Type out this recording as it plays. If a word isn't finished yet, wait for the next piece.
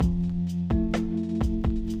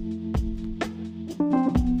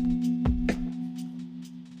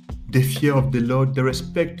The fear of the Lord, the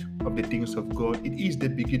respect of the things of God, it is the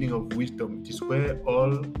beginning of wisdom. It is where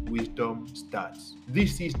all wisdom starts.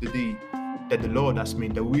 This is the day that the Lord has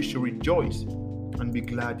made, that we should rejoice and be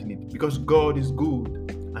glad in it, because God is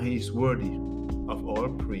good and He is worthy of all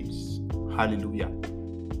praise. Hallelujah.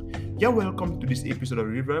 You're welcome to this episode of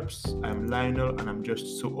Reverbs. I'm Lionel, and I'm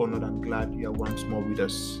just so honored and glad you are once more with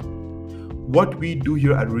us. What we do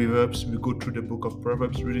here at Reverbs, we go through the book of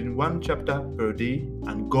Proverbs, reading one chapter per day,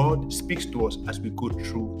 and God speaks to us as we go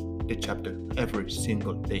through the chapter every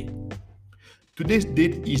single day. Today's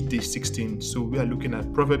date is day 16, so we are looking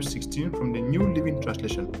at Proverbs 16 from the New Living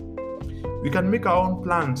Translation. We can make our own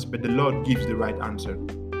plans, but the Lord gives the right answer.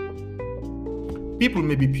 People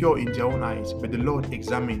may be pure in their own eyes, but the Lord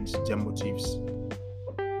examines their motives.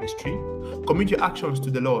 Verse 3. Commit your actions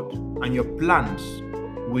to the Lord, and your plans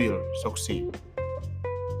will succeed.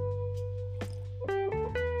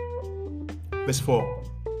 Verse 4.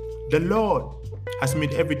 The Lord has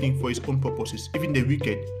made everything for His own purposes, even the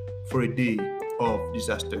wicked for a day of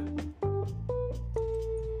disaster.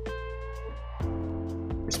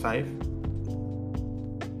 Verse 5.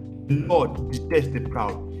 The Lord detests the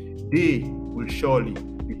proud. They will surely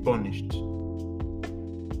be punished.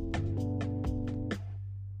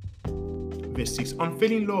 Verse 6.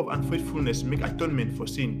 Unfailing love and faithfulness make atonement for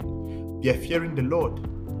sin. By fearing the Lord,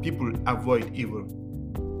 people avoid evil.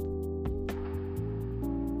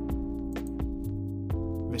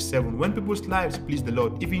 Verse 7. When people's lives please the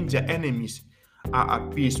Lord, even their enemies are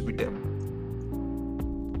at peace with them.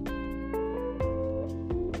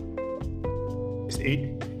 Verse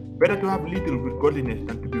 8. Better to have little with godliness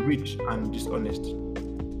than to be rich and dishonest.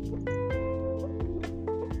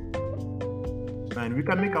 And we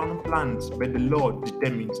can make our own plans, but the Lord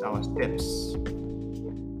determines our steps.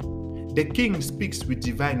 The king speaks with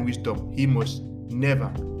divine wisdom. He must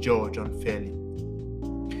never judge unfairly.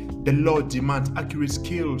 The Lord demands accurate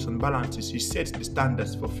scales and balances. He sets the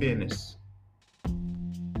standards for fairness.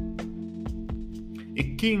 A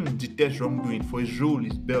king detests wrongdoing, for his rule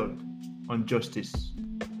is built on justice.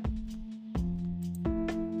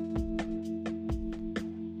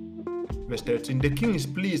 Verse 13. The king is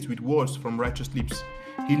pleased with words from righteous lips.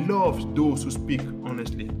 He loves those who speak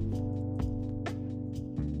honestly.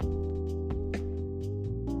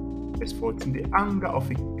 Verse 14. The anger of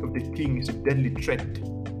the king is a deadly threat.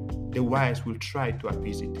 The wise will try to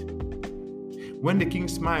appease it. When the king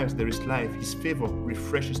smiles, there is life. His favor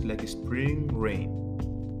refreshes like a spring rain.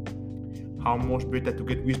 How much better to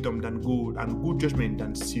get wisdom than gold, and good judgment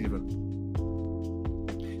than silver.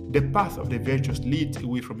 The path of the virtuous leads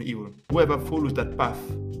away from evil. Whoever follows that path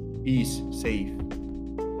is safe.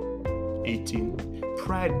 18.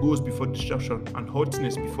 Pride goes before destruction, and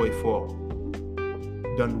haughtiness before a fall.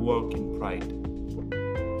 Don't walk in pride.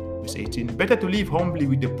 Verse 18. Better to live humbly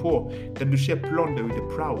with the poor than to share plunder with the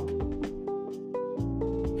proud.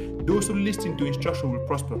 Those who listen to instruction will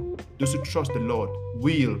prosper. Those who trust the Lord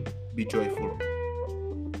will be joyful.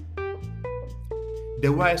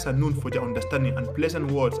 The wise are known for their understanding, and pleasant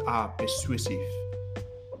words are persuasive.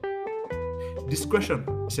 Discretion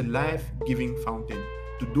is a life-giving fountain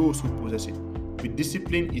to those who possess it, but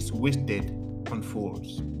discipline is wasted on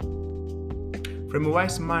fools. From a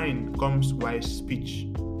wise mind comes wise speech.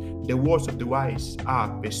 The words of the wise are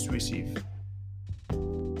persuasive.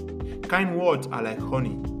 Kind words are like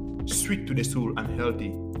honey, sweet to the soul and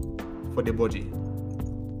healthy for the body.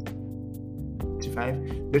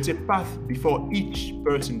 5. There's a path before each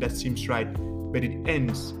person that seems right, but it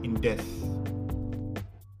ends in death.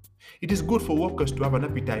 It is good for workers to have an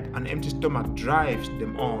appetite. An empty stomach drives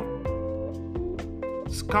them on.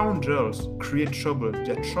 Scoundrels create trouble.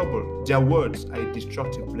 Their words are a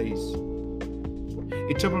destructive blaze.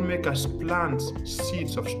 A troublemaker plants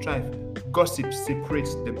seeds of strife. Gossip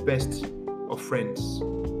separates the best of friends.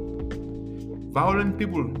 Violent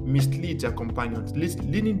people mislead their companions,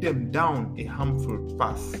 leading them down a harmful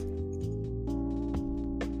path.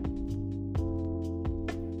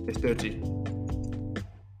 Verse 30.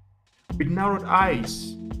 With narrowed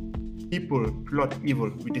eyes, people plot evil.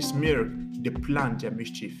 With a smear, they plan their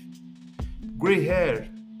mischief. Gray hair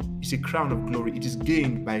is a crown of glory. It is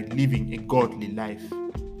gained by living a godly life.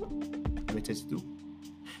 Verse 32.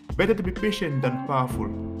 Better to be patient than powerful.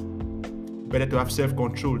 Better to have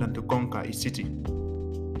self-control than to conquer a city.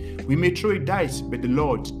 We may throw a dice, but the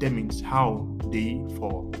Lord determines how they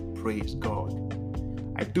fall. Praise God.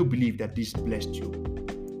 I do believe that this blessed you.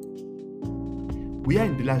 We are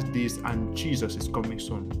in the last days, and Jesus is coming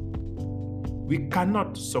soon. We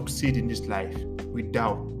cannot succeed in this life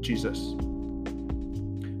without Jesus.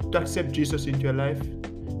 To accept Jesus into your life,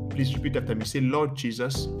 please repeat after me. Say, Lord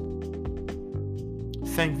Jesus,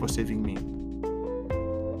 Thank you for saving me.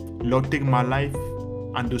 Lord, take my life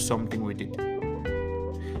and do something with it.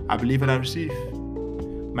 I believe and I receive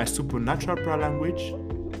my supernatural prayer language,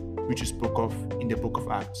 which you spoke of in the book of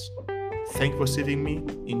Acts. Thank you for saving me.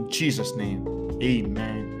 In Jesus' name,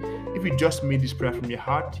 amen. If you just made this prayer from your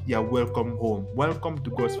heart, you are welcome home. Welcome to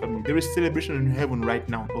God's family. There is celebration in heaven right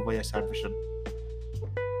now over your salvation.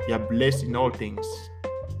 You are blessed in all things.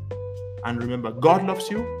 And remember, God loves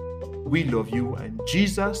you, we love you, and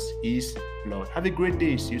Jesus is Lord. Have a great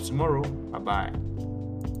day. See you tomorrow. Bye-bye.